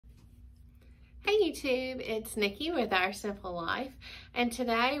Hey YouTube, it's Nikki with Our Simple Life, and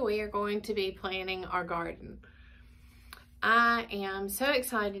today we are going to be planting our garden. I am so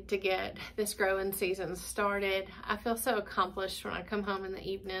excited to get this growing season started. I feel so accomplished when I come home in the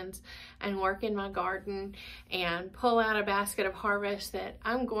evenings and work in my garden and pull out a basket of harvest that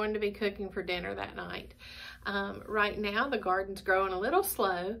I'm going to be cooking for dinner that night. Right now the garden's growing a little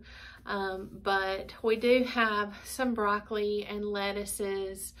slow, but we do have some broccoli and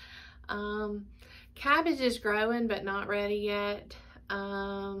lettuces. Cabbage is growing but not ready yet.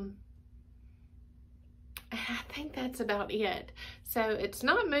 I think that's about it. So it's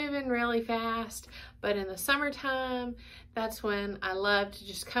not moving really fast, but in the summertime, that's when I love to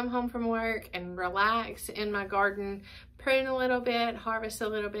just come home from work and relax in my garden, prune a little bit, harvest a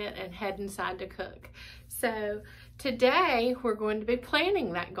little bit, and head inside to cook. So today we're going to be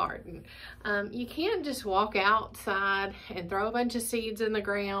planting that garden. You can't just walk outside and throw a bunch of seeds in the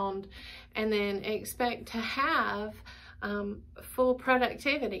ground and then expect to have full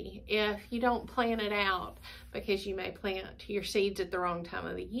productivity if you don't plan it out, because you may plant your seeds at the wrong time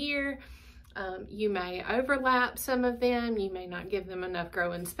of the year. You may overlap some of them. You may not give them enough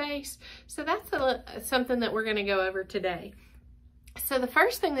growing space. So that's something that we're going to go over today. So the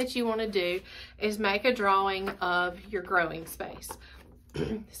first thing that you want to do is make a drawing of your growing space.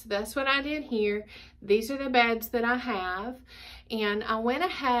 So that's what I did here. These are the beds that I have, and I went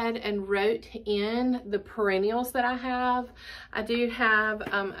ahead and wrote in the perennials that I have. I do have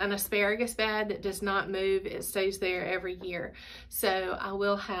an asparagus bed that does not move. It stays there every year. So I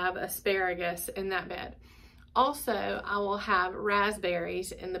will have asparagus in that bed. Also, I will have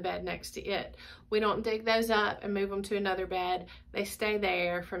raspberries in the bed next to it. We don't dig those up and move them to another bed. They stay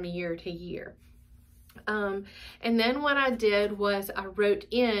there from year to year. And then what I did was I wrote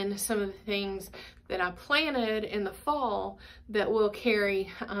in some of the things that I planted in the fall that will carry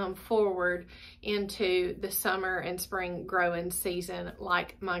forward into the summer and spring growing season,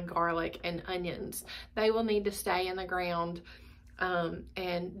 like my garlic and onions. They will need to stay in the ground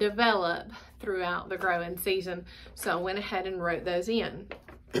and develop throughout the growing season. So I went ahead and wrote those in.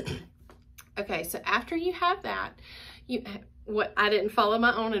 Okay, so after you have that, I didn't follow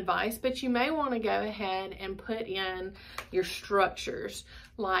my own advice, but you may want to go ahead and put in your structures.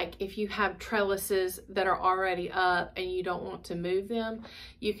 Like if you have trellises that are already up and you don't want to move them,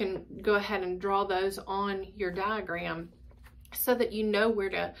 you can go ahead and draw those on your diagram so that you know where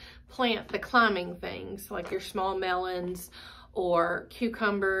to plant the climbing things, like your small melons or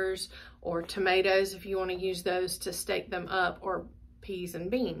cucumbers or tomatoes if you want to use those to stake them up, or peas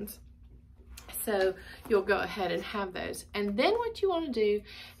and beans. So you'll go ahead and have those. And then what you want to do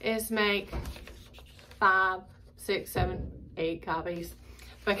is make 5, 6, 7, 8 copies,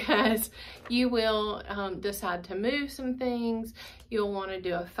 because you will decide to move some things. You'll want to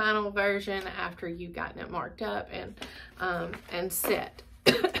do a final version after you've gotten it marked up and set.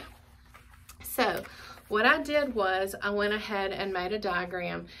 So what I did was I went ahead and made a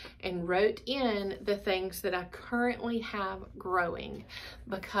diagram and wrote in the things that I currently have growing,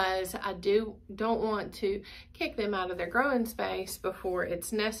 because I don't want to kick them out of their growing space before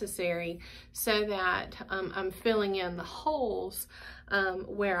it's necessary, so that I'm filling in the holes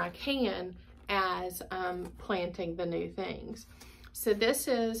where I can as I'm planting the new things. So this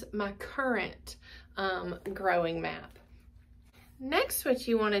is my current growing map. Next, what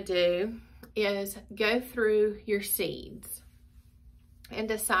you want to do is go through your seeds and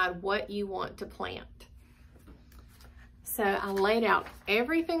decide what you want to plant. So I laid out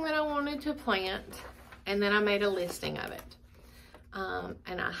everything that I wanted to plant, and then I made a listing of it.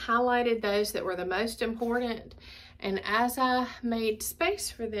 And I highlighted those that were the most important, and as I made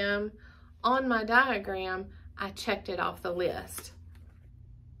space for them on my diagram, I checked it off the list.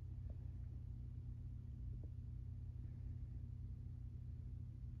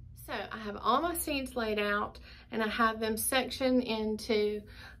 So I have all my seeds laid out, and I have them sectioned into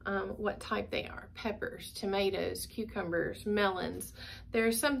what type they are: peppers, tomatoes, cucumbers, melons. There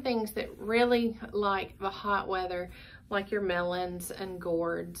are some things that really like the hot weather, like your melons and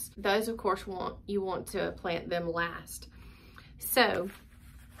gourds. Those, of course, you want to plant them last. So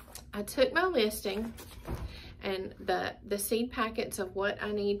I took my listing and the seed packets of what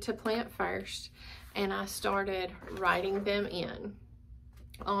I need to plant first, and I started writing them in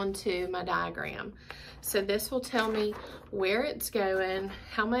onto my diagram. So this will tell me where it's going,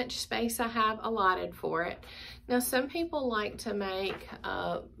 how much space I have allotted for it. Now, some people like to make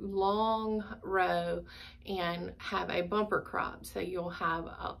a long row and have a bumper crop, so you'll have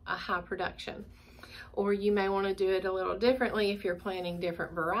a high production. Or you may want to do it a little differently if you're planting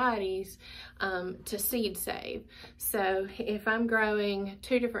different varieties to seed save. So if I'm growing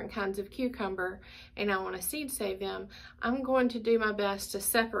 2 different kinds of cucumber and I want to seed save them, I'm going to do my best to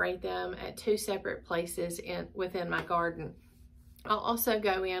separate them at 2 separate places within my garden. I'll also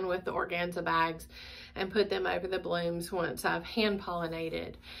go in with the organza bags and put them over the blooms once I've hand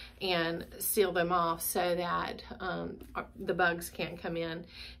pollinated and seal them off so that the bugs can't come in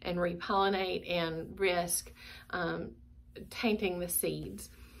and repollinate and risk tainting the seeds.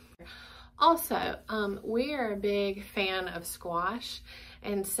 Also, we are a big fan of squash,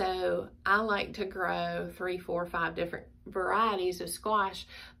 and so I like to grow 3, 4, 5 different varieties of squash,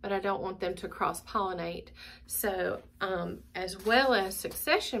 but I don't want them to cross-pollinate. So as well as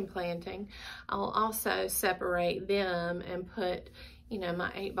succession planting, I'll also separate them and put, you know, my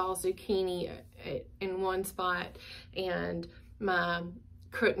 8-ball zucchini in one spot and my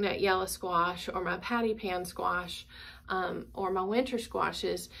crooknut yellow squash or my patty pan squash or my winter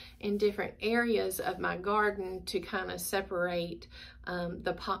squashes in different areas of my garden to kind of separate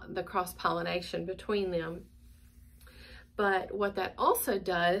the cross-pollination between them. But what that also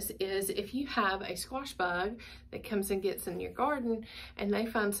does is if you have a squash bug that comes and gets in your garden and they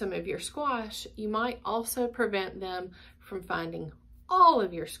find some of your squash, you might also prevent them from finding all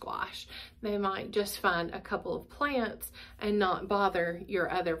of your squash. They might just find a couple of plants and not bother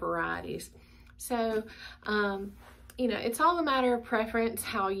your other varieties. So, you know, it's all a matter of preference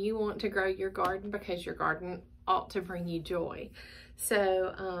how you want to grow your garden, because your garden ought to bring you joy.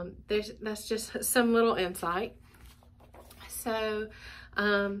 So that's just some little insight. So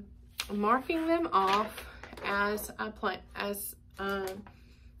marking them off as I plant,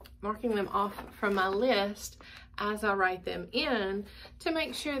 marking them off from my list as I write them in to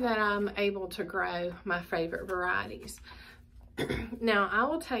make sure that I'm able to grow my favorite varieties. Now I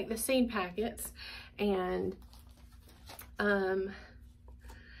will take the seed packets and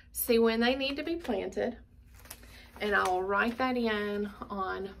see when they need to be planted, and I will write that in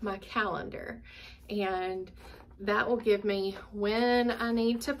on my calendar, and that will give me when I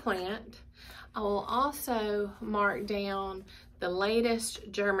need to plant. I will also mark down the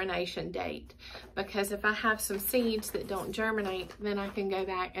latest germination date, because if I have some seeds that don't germinate, then I can go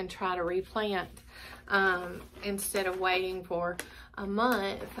back and try to replant. Instead of waiting for a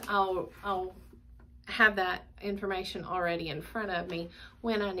month, I'll have that information already in front of me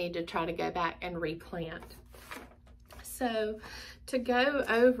when I need to try to go back and replant. So to go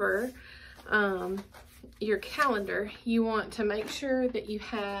over your calendar, you want to make sure that you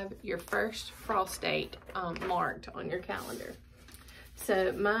have your first frost date marked on your calendar.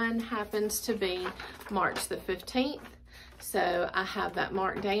 So mine happens to be March the 15th. So I have that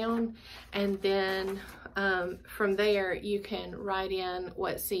marked down, and then from there you can write in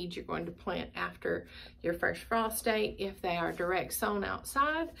what seeds you're going to plant after your first frost date, if they are direct sown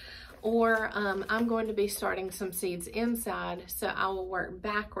outside, or I'm going to be starting some seeds inside, so I will work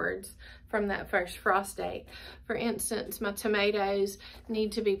backwards from that first frost date. For instance, my tomatoes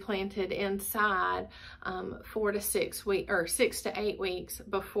need to be planted inside 4 to 6 weeks or 6 to 8 weeks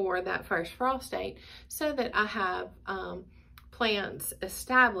before that first frost date, so that I have plants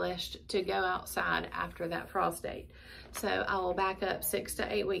established to go outside after that frost date. So I will back up 6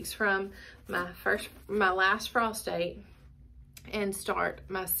 to 8 weeks from my last frost date and start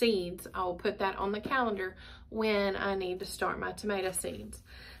my seeds. I will put that on the calendar when I need to start my tomato seeds.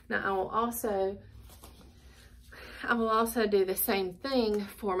 Now I will also do the same thing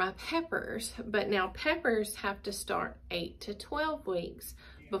for my peppers, but now peppers have to start 8 to 12 weeks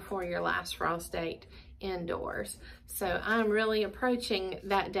before your last frost date indoors. So I'm really approaching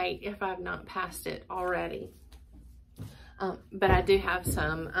that date if I've not passed it already. But I do have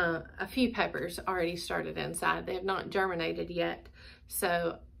a few peppers already started inside. They have not germinated yet,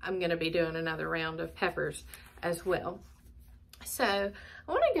 so I'm going to be doing another round of peppers as well. So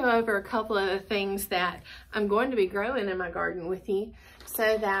I want to go over a couple of the things that I'm going to be growing in my garden with you,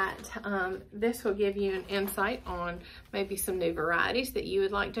 so that this will give you an insight on maybe some new varieties that you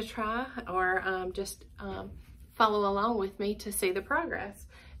would like to try, or just follow along with me to see the progress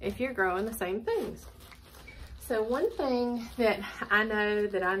if you're growing the same things. So one thing that I know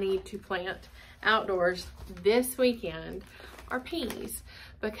that I need to plant outdoors this weekend are peas,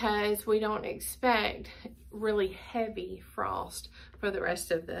 because we don't expect really heavy frost for the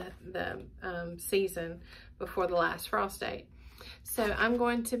rest of the season before the last frost date. So I'm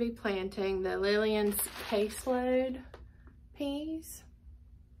going to be planting the Lillian's Caseload peas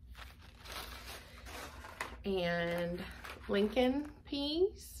and Lincoln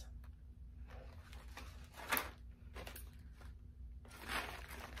peas,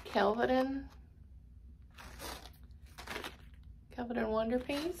 Kelvedon Velvet and Wonder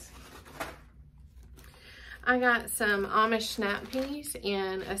peas. I got some Amish snap peas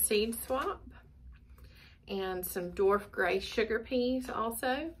in a seed swap, and some dwarf gray sugar peas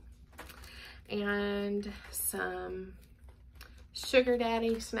also, and some Sugar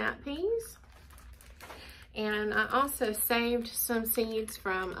Daddy snap peas. And I also saved some seeds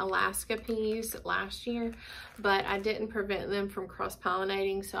from Alaska peas last year, but I didn't prevent them from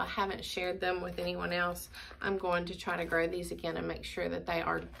cross-pollinating, so I haven't shared them with anyone else. I'm going to try to grow these again and make sure that they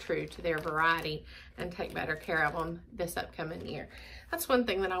are true to their variety and take better care of them this upcoming year. That's one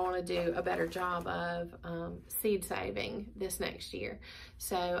thing that I want to do a better job of, seed saving this next year.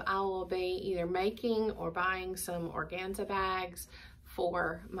 So I will be either making or buying some organza bags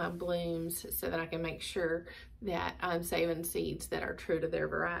for my blooms so that I can make sure that I'm saving seeds that are true to their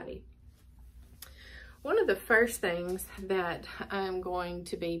variety. One of the first things that I'm going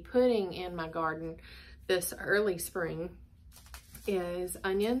to be putting in my garden this early spring is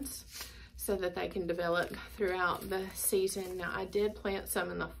onions, so that they can develop throughout the season. Now, I did plant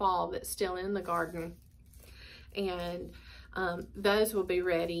some in the fall that's still in the garden, and those will be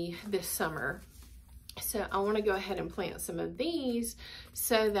ready this summer. So I want to go ahead and plant some of these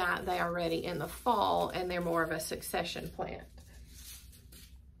so that they are ready in the fall and they're more of a succession plant.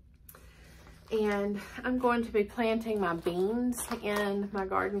 And I'm going to be planting my beans in my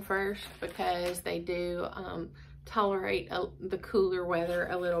garden first because they do tolerate the cooler weather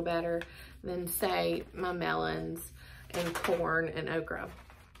a little better than, say, my melons and corn and okra.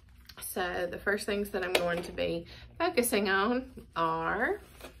 So the first things that I'm going to be focusing on are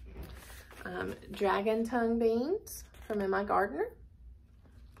dragon tongue beans from In My Gardener,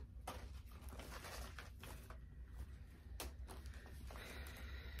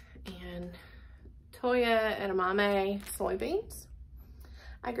 and Toya edamame soybeans.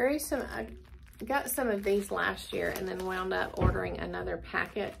 I got some of these last year and then wound up ordering another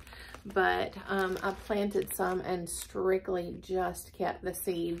packet, but I planted some and strictly just kept the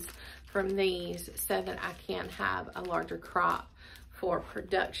seeds from these so that I can have a larger crop for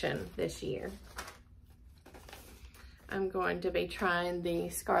production this year. I'm going to be trying the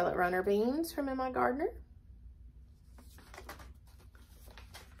Scarlet Runner beans from In My Gardener,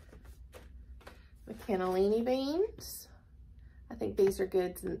 the cannellini beans. I think these are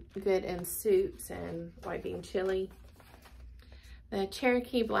good in soups and white bean chili. The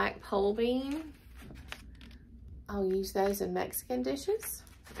Cherokee black pole bean, I'll use those in Mexican dishes.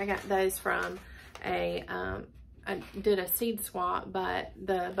 I got those from I did a seed swap, but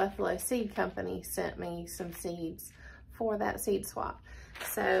the Buffalo Seed Company sent me some seeds for that seed swap.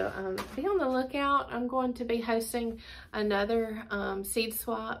 So be on the lookout. I'm going to be hosting another seed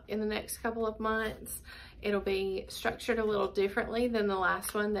swap in the next couple of months. It'll be structured a little differently than the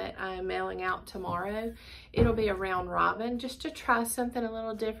last one that I'm mailing out tomorrow. It'll be a round robin just to try something a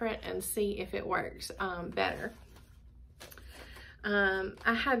little different and see if it works better.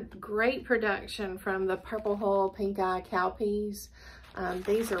 I had great production from the Purple Hull Pink Eye cowpeas.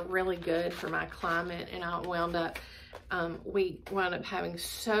 These are really good for my climate, and we wound up having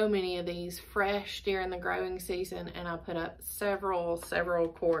so many of these fresh during the growing season, and I put up several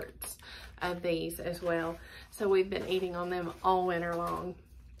quarts of these as well. So we've been eating on them all winter long.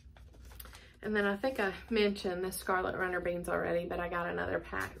 And then I think I mentioned the Scarlet Runner beans already, but I got another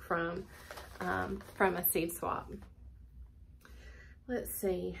pack from a seed swap. Let's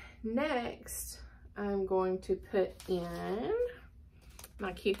see, next I'm going to put in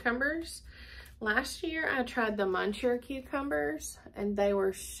my cucumbers. Last year I tried the Muncher cucumbers and they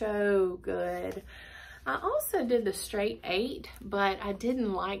were so good. I also did the straight 8, but I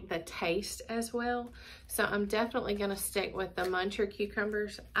didn't like the taste as well. So I'm definitely gonna stick with the Muncher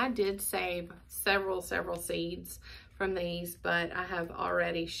cucumbers. I did save several seeds from these, but I have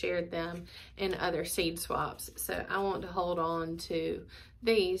already shared them in other seed swaps. So I want to hold on to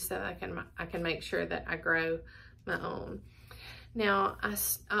these so I can make sure that I grow my own. Now,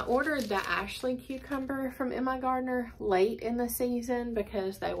 I ordered the Ashley cucumber from In My Gardener late in the season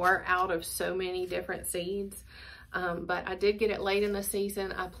because they were out of so many different seeds. But I did get it late in the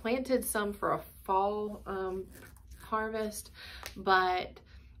season. I planted some for a fall harvest, but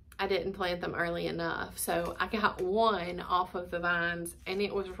I didn't plant them early enough. So I got one off of the vines and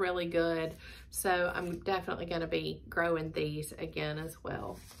it was really good. So I'm definitely gonna be growing these again as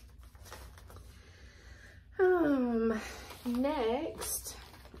well. Next,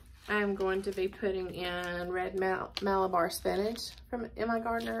 I'm going to be putting in red Malabar spinach from In My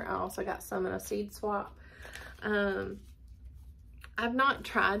Gardener. I also got some in a seed swap. I've not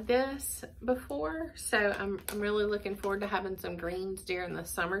tried this before, so I'm really looking forward to having some greens during the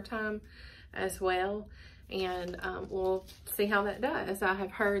summertime as well. and we'll see how that does. I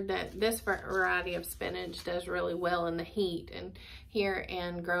have heard that this variety of spinach does really well in the heat, and here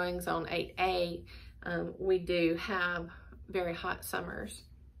in growing zone 8A, we do have very hot summers.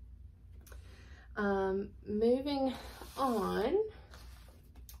 Moving on,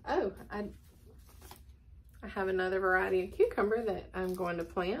 I have another variety of cucumber that I'm going to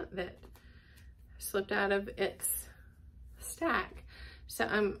plant that slipped out of its stack. So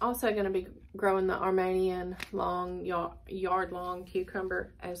I'm also going to be growing the Armenian yard-long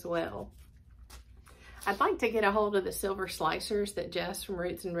cucumber as well. I'd like to get a hold of the silver slicers that Jess from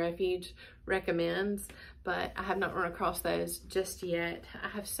Roots and Refuge recommends, but I have not run across those just yet. I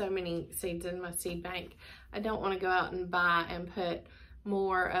have so many seeds in my seed bank. I don't want to go out and buy and put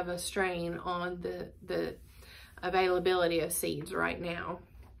more of a strain on the availability of seeds right now.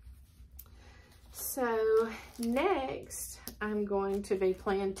 So next, I'm going to be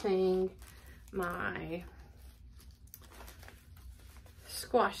planting my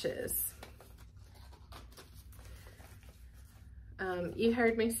squashes. You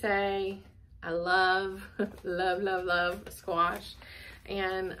heard me say I love, love squash.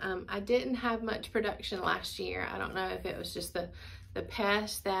 And I didn't have much production last year. I don't know if it was just the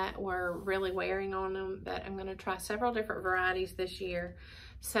pests that were really wearing on them, but I'm gonna try several different varieties this year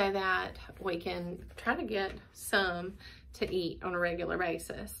so that we can try to get some to eat on a regular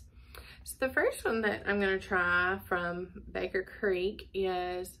basis. So the first one that I'm gonna try from Baker Creek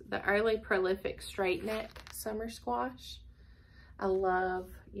is the early prolific straight neck summer squash. I love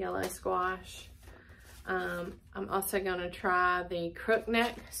yellow squash. I'm also gonna try the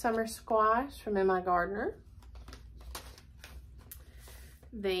crookneck summer squash from In My Gardener.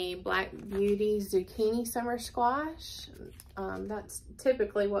 The Black Beauty zucchini summer squash. That's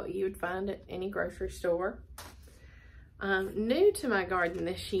typically what you would find at any grocery store. New to my garden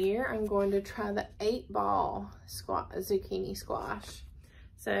this year, I'm going to try the 8-ball zucchini squash.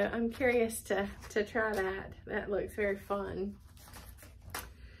 So I'm curious to try that. That looks very fun.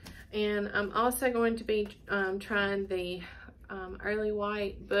 And I'm also going to be trying the early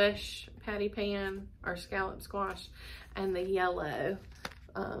white bush patty pan or scallop squash and the yellow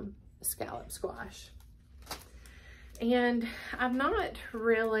scallop squash. And I've not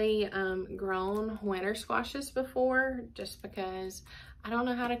really grown winter squashes before, just because I don't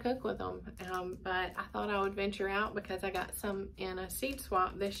know how to cook with them. But I thought I would venture out because I got some in a seed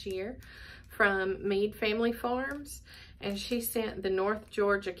swap this year from Mead Family Farms, and she sent the North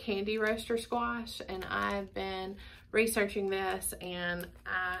Georgia Candy Roaster squash, and I've been researching this, and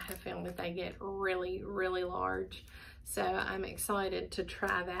I have found that they get really, really large. So I'm excited to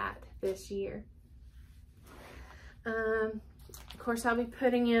try that this year. Of course, I'll be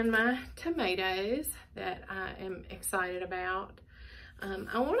putting in my tomatoes that I am excited about.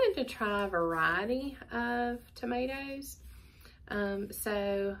 I wanted to try a variety of tomatoes.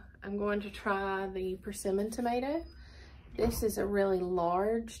 So I'm going to try the persimmon tomato. This is a really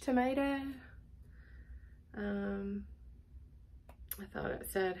large tomato. I thought it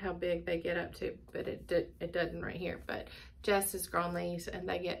said how big they get up to, but it doesn't right here. But Jess has grown these and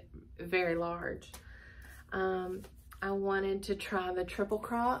they get very large. I wanted to try the triple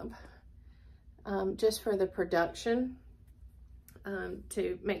crop just for the production,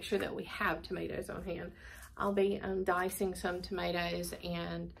 to make sure that we have tomatoes on hand. I'll be dicing some tomatoes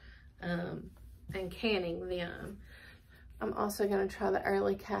and canning them. I'm also going to try the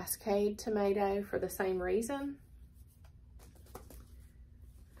early Cascade tomato for the same reason.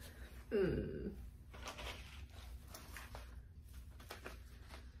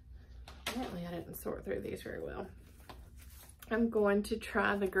 Apparently I didn't sort through these very well. I'm going to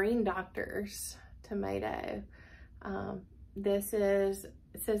try the Green Doctor's tomato. It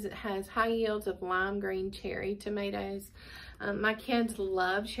says it has high yields of lime green cherry tomatoes. My kids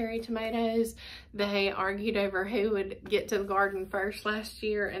love cherry tomatoes. They argued over who would get to the garden first last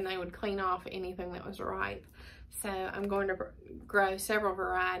year, and they would clean off anything that was ripe. So I'm going to grow several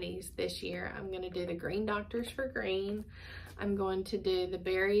varieties this year. I'm going to do the Green Doctors for green. I'm going to do the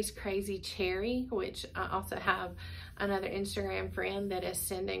Berries Crazy Cherry, which I also have another Instagram friend that is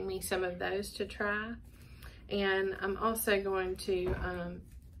sending me some of those to try. And I'm also going to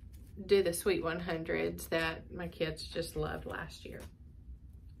do the Sweet 100s that my kids just loved last year.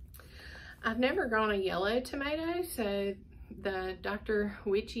 I've never grown a yellow tomato, so the Dr.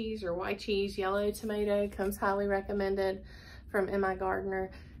 Witchy's or Wychee's yellow tomato comes highly recommended from In My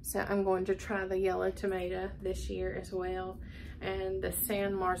Gardener. So I'm going to try the yellow tomato this year as well. And the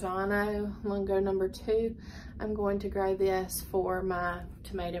San Marzano Lungo number 2, I'm going to grow this for my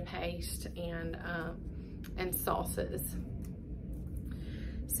tomato paste and sauces.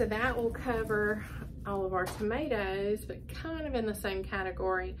 So that will cover all of our tomatoes, but kind of in the same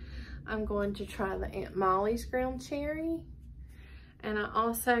category. I'm going to try the Aunt Molly's ground cherry. And I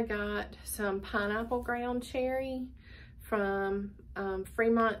also got some pineapple ground cherry from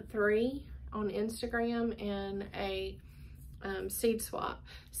Fremont 3 on Instagram in a seed swap.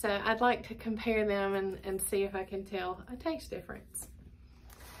 So I'd like to compare them and see if I can tell a taste difference.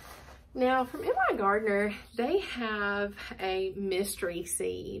 Now from MI Gardener, they have a mystery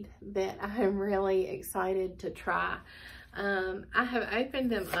seed that I'm really excited to try. I have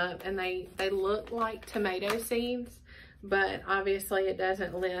opened them up and they look like tomato seeds, but obviously it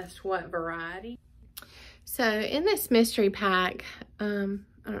doesn't list what variety. So in this mystery pack, I don't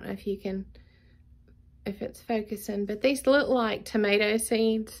know if you can, if it's focusing, but these look like tomato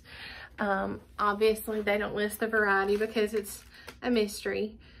seeds. Obviously they don't list the variety because it's a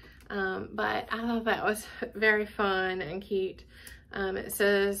mystery. But I thought that was very fun and cute. It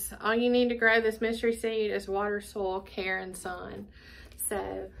says, all you need to grow this mystery seed is water, soil, care, and sun.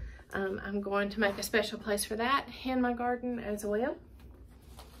 So I'm going to make a special place for that in my garden as well.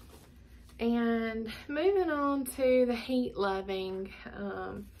 And moving on to the heat-loving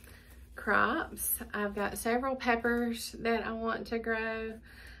crops, I've got several peppers that I want to grow.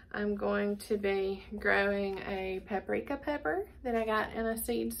 I'm going to be growing a paprika pepper that I got in a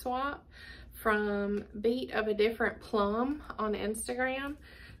seed swap from Beat of a Different Plum on Instagram.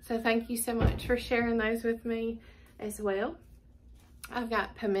 So thank you so much for sharing those with me as well. I've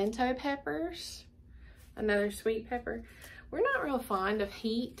got pimento peppers, another sweet pepper. We're not real fond of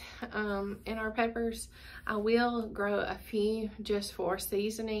heat in our peppers. I will grow a few just for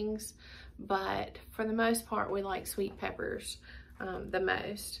seasonings, but for the most part, we like sweet peppers the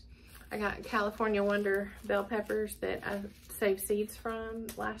most. I got California Wonder bell peppers that I saved seeds from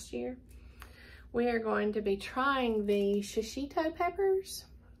last year. We are going to be trying the shishito peppers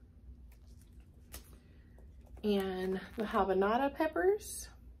and the habanado peppers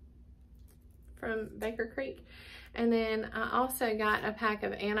from Baker Creek. And then I also got a pack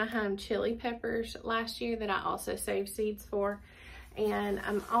of Anaheim chili peppers last year that I also saved seeds for. And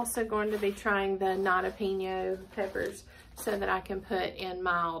I'm also going to be trying the nata pino peppers so that I can put in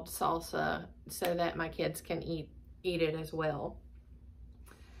mild salsa so that my kids can eat it as well.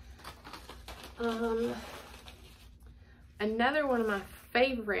 Another one of my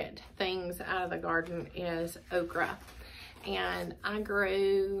favorite things out of the garden is okra. And I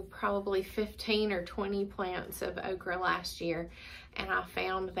grew probably 15 or 20 plants of okra last year, and I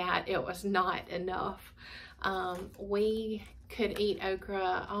found that it was not enough. We could eat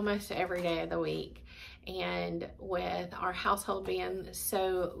okra almost every day of the week, and with our household being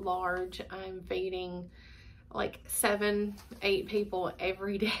so large, I'm feeding like 7-8 people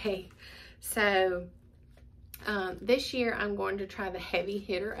every day. So this year I'm going to try the heavy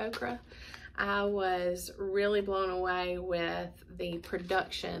hitter okra. I was really blown away with the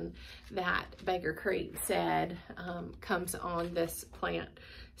production that Baker Creek said comes on this plant.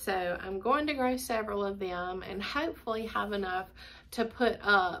 So I'm going to grow several of them and hopefully have enough to put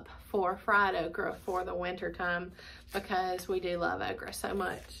up for fried okra for the winter time, because we do love okra so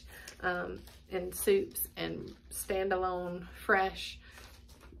much in soups and standalone, fresh,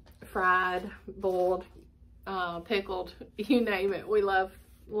 fried, boiled, pickled, you name it. We love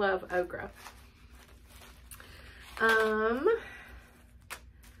okra.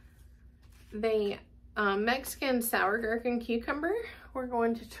 The Mexican sour gherkin cucumber, we're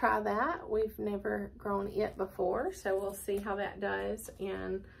going to try that. We've never grown it before, so we'll see how that does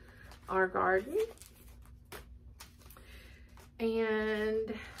in our garden.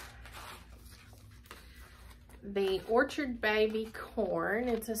 And the Orchard Baby corn,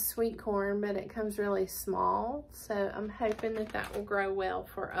 it's a sweet corn, but it comes really small, so I'm hoping that that will grow well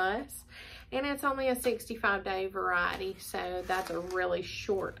for us. And it's only a 65-day variety, so that's a really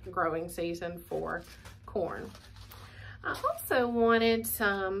short growing season for corn. I also wanted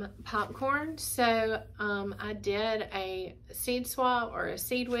some popcorn, so I did a seed swap or a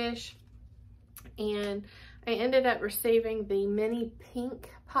seed wish, and I ended up receiving the mini pink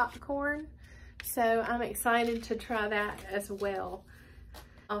popcorn. So I'm excited to try that as well.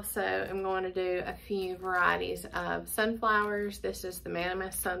 Also, I'm going to do a few varieties of sunflowers. This is the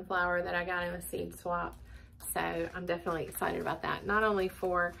Mammoth sunflower that I got in a seed swap. So I'm definitely excited about that. Not only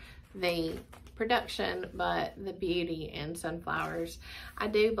for the production, but the beauty in sunflowers. I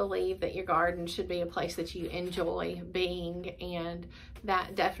do believe that your garden should be a place that you enjoy being, and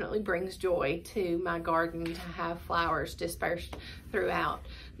that definitely brings joy to my garden to have flowers dispersed throughout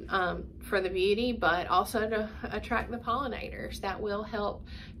for the beauty, but also to attract the pollinators. That will help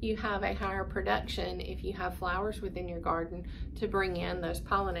you have a higher production if you have flowers within your garden to bring in those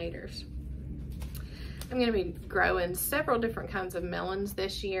pollinators. I'm going to be growing several different kinds of melons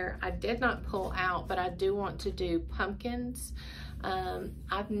this year. I did not pull out, but I do want to do pumpkins.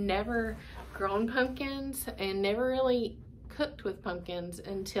 I've never grown pumpkins and never really cooked with pumpkins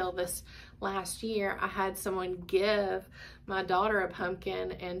until this last year. I had someone give my daughter a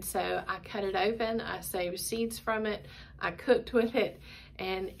pumpkin, and so I cut it open, I saved seeds from it, I cooked with it,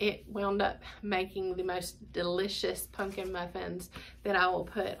 and it wound up making the most delicious pumpkin muffins that I will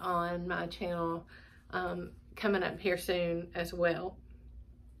put on my channel coming up here soon as well.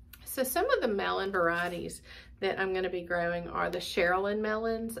 So some of the melon varieties that I'm going to be growing are the Sherilyn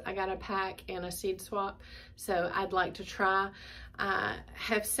melons. I got a pack and a seed swap, so I'd like to try. I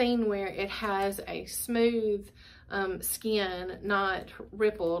have seen where it has a smooth skin, not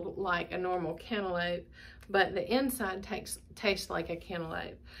rippled like a normal cantaloupe, but the inside tastes like a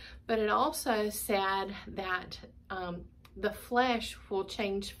cantaloupe. But it also said that the flesh will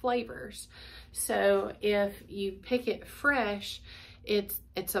change flavors. So if you pick it fresh,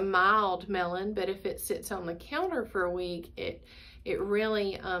 it's a mild melon, but if it sits on the counter for a week, it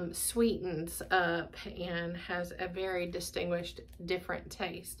really sweetens up and has a very distinguished, different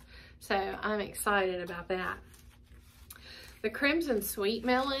taste. So I'm excited about that. The Crimson Sweet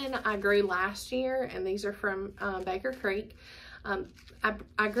melon I grew last year, and these are from Baker Creek.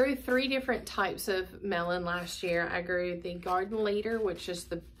 I grew 3 different types of melon last year. I grew the Garden Leader, which is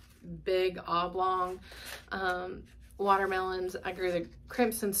the big oblong watermelons. I grew the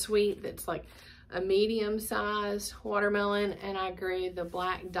Crimson Sweet, that's like a medium-sized watermelon, and I grew the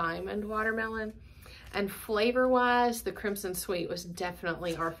Black Diamond watermelon. And flavor-wise, the Crimson Sweet was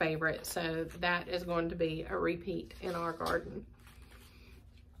definitely our favorite, so that is going to be a repeat in our garden.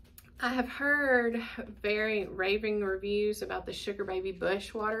 I have heard very raving reviews about the Sugar Baby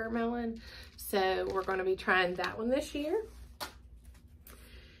Bush watermelon, so we're going to be trying that one this year.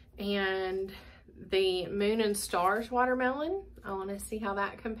 And the Moon and Stars watermelon, I want to see how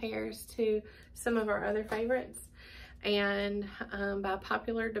that compares to some of our other favorites. And by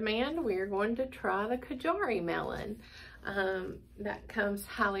popular demand, we're going to try the Kajari melon. That comes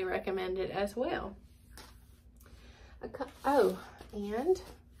highly recommended as well. Oh, and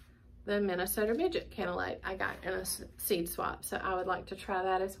the Minnesota Midget cantaloupe I got in a seed swap, so I would like to try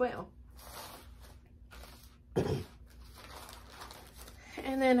that as well.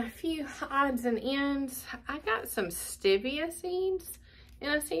 And then a few odds and ends. I got some stevia seeds in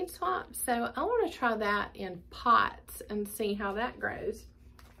a seed swap, so I want to try that in pots and see how that grows.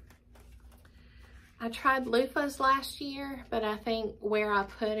 I tried loofahs last year, but I think where I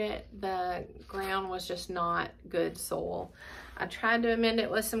put it, the ground was just not good soil. I tried to amend it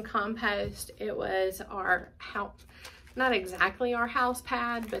with some compost. It was our house, not exactly our house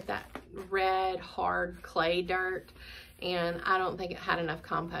pad, but that red, hard clay dirt, and I don't think it had enough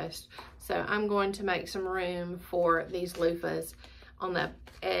compost. So I'm going to make some room for these loofahs on the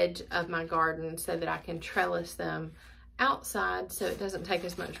edge of my garden so that I can trellis them outside so it doesn't take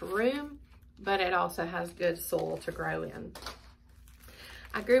as much room, but it also has good soil to grow in.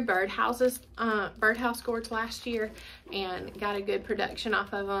 I grew birdhouse gourds last year and got a good production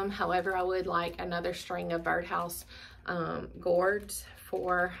off of them. However, I would like another string of birdhouse gourds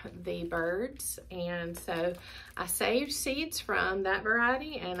for the birds, and so I saved seeds from that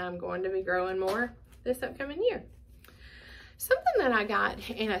variety, and I'm going to be growing more this upcoming year. Something that I got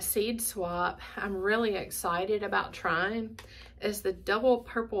in a seed swap I'm really excited about trying is the double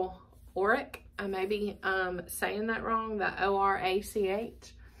purple orache. I may be saying that wrong, the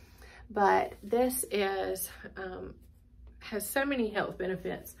O-R-A-C-H, but this is has so many health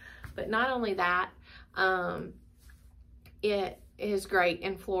benefits. But not only that, it is great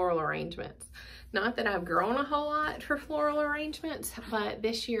in floral arrangements. Not that I've grown a whole lot for floral arrangements, but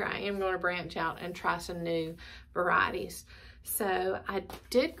this year I am going to branch out and try some new varieties. So I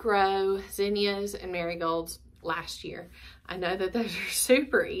did grow zinnias and marigolds last year. I know that those are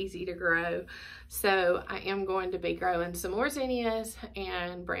super easy to grow, so I am going to be growing some more zinnias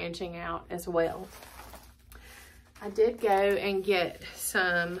and branching out as well. I did go and get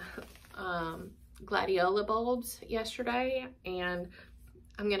some gladiola bulbs yesterday, and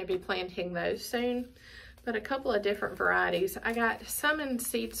I'm going to be planting those soon, but a couple of different varieties. I got some in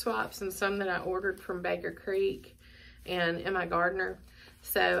seed swaps and some that I ordered from Baker Creek and in my gardener.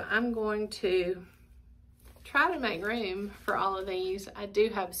 So I'm going to try to make room for all of these. I do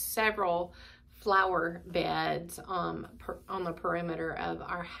have several flower beds on the perimeter of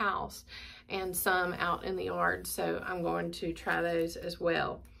our house and some out in the yard, so I'm going to try those as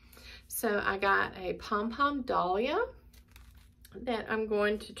well. So I got a pom-pom dahlia that I'm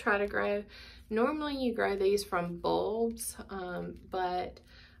going to try to grow. Normally you grow these from bulbs, but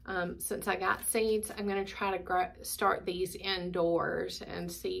since I got seeds, I'm going to try to start these indoors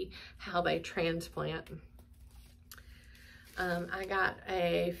and see how they transplant. I got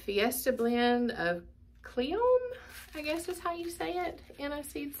a Fiesta blend of Cleon, I guess is how you say it, in a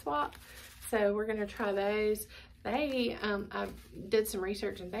seed swap. So we're going to try those. They, I did some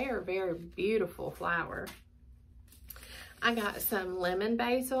research and they are a very beautiful flower. I got some lemon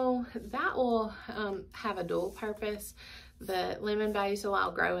basil. That will have a dual purpose. The lemon basil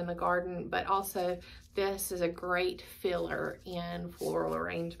I'll grow in the garden, but also this is a great filler in floral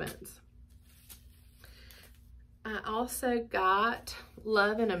arrangements. I also got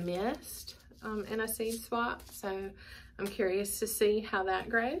Love in a Mist in a seed swap, so I'm curious to see how that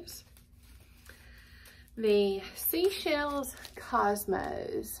grows. The seashells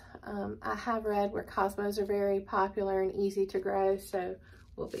cosmos. I have read where cosmos are very popular and easy to grow, so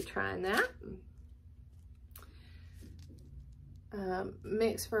we'll be trying that.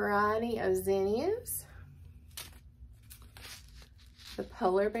 Mixed variety of zinnias. The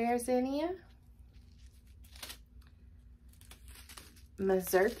polar bear zinnia.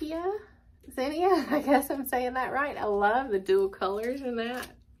 Mazurkia zinnia, I guess I'm saying that right. I love the dual colors in that.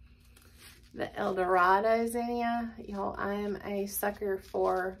 The El Dorado zinnia. Y'all, I am a sucker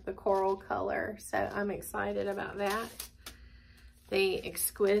for the coral color, so I'm excited about that. The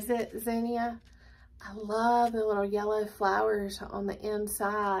exquisite zinnia. I love the little yellow flowers on the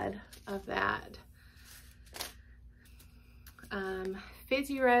inside of that.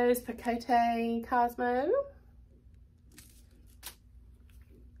 Fizzy Rose Picote Cosmo.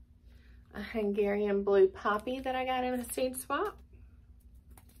 A Hungarian blue poppy that I got in a seed swap.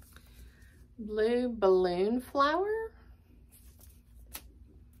 Blue balloon flower.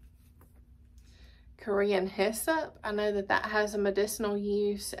 Korean hyssop. I know that that has a medicinal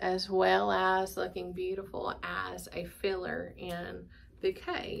use as well as looking beautiful as a filler in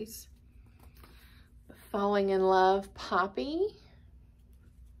bouquets. Falling in Love poppy.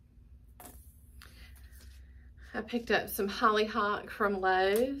 I picked up some hollyhock from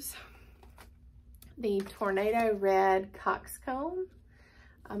Lowe's. The Tornado Red Coxcomb.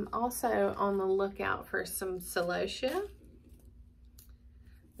 I'm also on the lookout for some celosia.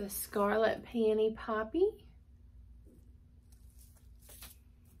 The Scarlet Peony Poppy.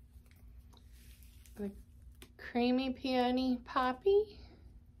 The Creamy Peony Poppy.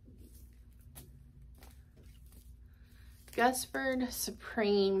 Gusford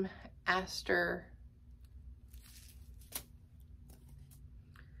Supreme Aster.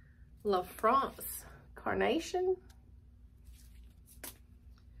 La France Carnation.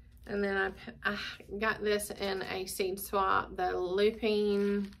 And then I got this in a seed swap, the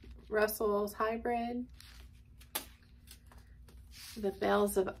Lupine Russell's Hybrid. The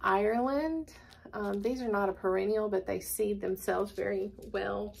Bells of Ireland. These are not a perennial, but they seed themselves very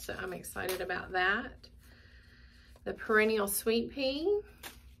well, so I'm excited about that. The Perennial Sweet Pea.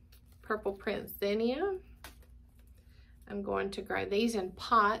 Purple Prince Zinnia. I'm going to grow these in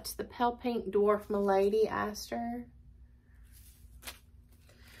pots. The Pale Pink Dwarf Milady Aster.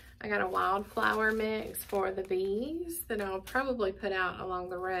 I got a wildflower mix for the bees that I'll probably put out along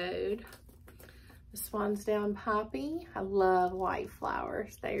the road. The Swansdown Poppy. I love white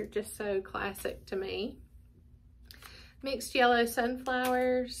flowers. They're just so classic to me. Mixed yellow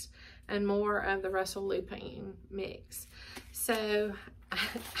sunflowers and more of the Russell Lupine mix. So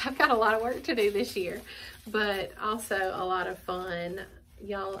I've got a lot of work to do this year, but also a lot of fun.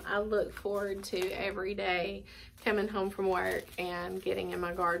 Y'all, I look forward to every day coming home from work and getting in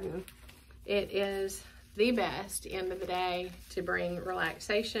my garden. It is the best end of the day to bring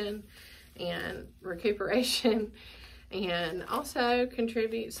relaxation and recuperation, and also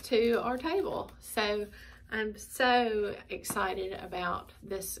contributes to our table. So I'm so excited about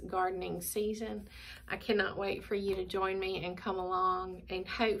this gardening season. I cannot wait for you to join me and come along, and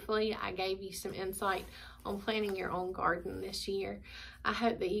hopefully I gave you some insight on planting your own garden this year. I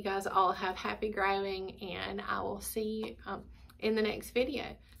hope that you guys all have happy growing, and I will see you in the next video.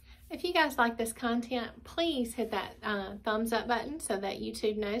 If you guys like this content, please hit that thumbs up button so that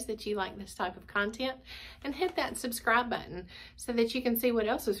YouTube knows that you like this type of content, and hit that subscribe button so that you can see what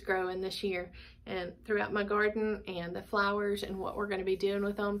else is growing this year and throughout my garden, and the flowers and what we're going to be doing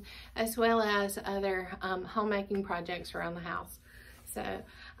with them, as well as other homemaking projects around the house. So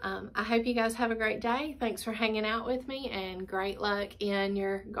I hope you guys have a great day. Thanks for hanging out with me, and great luck in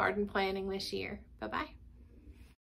your garden planning this year. Bye-bye.